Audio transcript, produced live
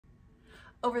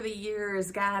Over the years,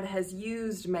 God has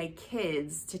used my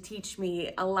kids to teach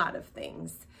me a lot of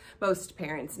things. Most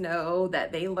parents know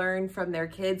that they learn from their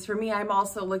kids. For me, I'm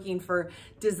also looking for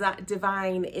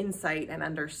divine insight and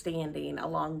understanding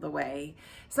along the way.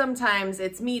 Sometimes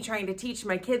it's me trying to teach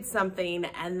my kids something,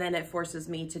 and then it forces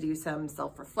me to do some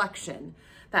self-reflection.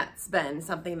 That's been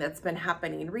something that's been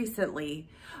happening recently.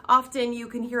 Often you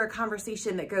can hear a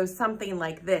conversation that goes something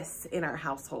like this in our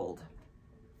household.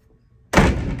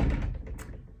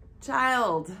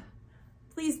 Child,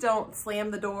 please don't slam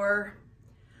the door.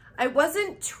 I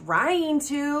wasn't trying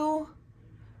to.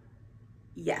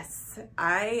 Yes,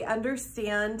 I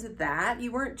understand that.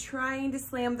 You weren't trying to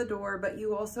slam the door, but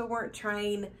you also weren't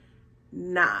trying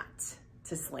not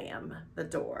to slam the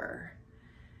door.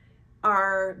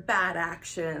 Our bad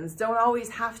actions don't always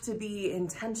have to be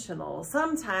intentional.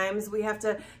 Sometimes we have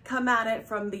to come at it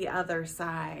from the other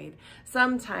side.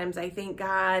 Sometimes I think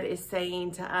God is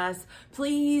saying to us,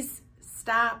 please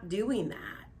stop doing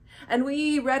that. And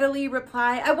we readily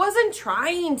reply, I wasn't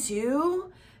trying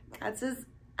to. God says,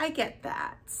 I get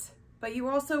that, but you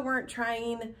also weren't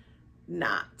trying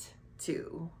not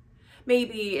to.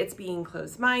 Maybe it's being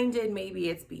closed-minded, maybe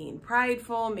it's being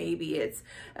prideful, maybe it's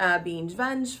being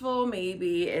vengeful,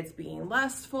 maybe it's being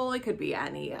lustful. It could be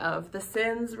any of the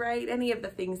sins, right? Any of the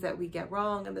things that we get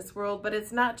wrong in this world, but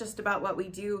it's not just about what we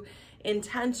do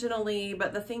intentionally,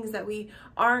 but the things that we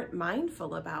aren't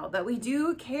mindful about, that we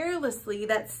do carelessly,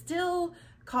 that still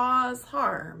cause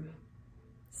harm.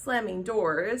 Slamming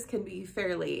doors can be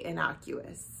fairly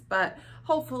innocuous, but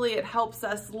hopefully it helps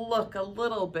us look a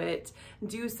little bit,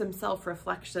 do some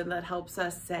self-reflection that helps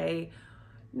us say,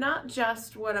 not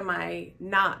just what am I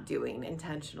not doing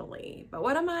intentionally, but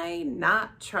what am I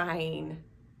not trying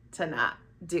to not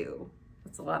do?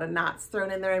 That's a lot of knots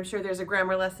thrown in there. I'm sure there's a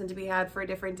grammar lesson to be had for a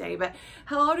different day, but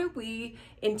how do we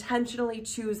intentionally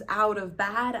choose out of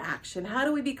bad action? How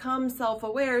do we become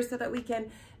self-aware so that we can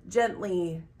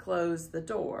gently close the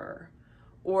door,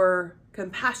 or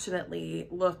compassionately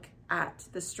look at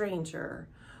the stranger,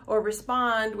 or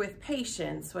respond with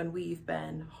patience when we've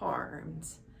been harmed?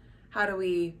 How do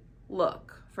we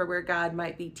look for where God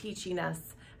might be teaching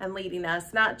us and leading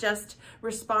us, not just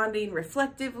responding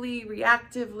reflectively,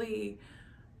 reactively,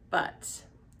 but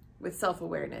with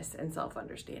self-awareness and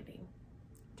self-understanding?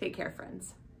 Take care,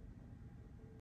 friends.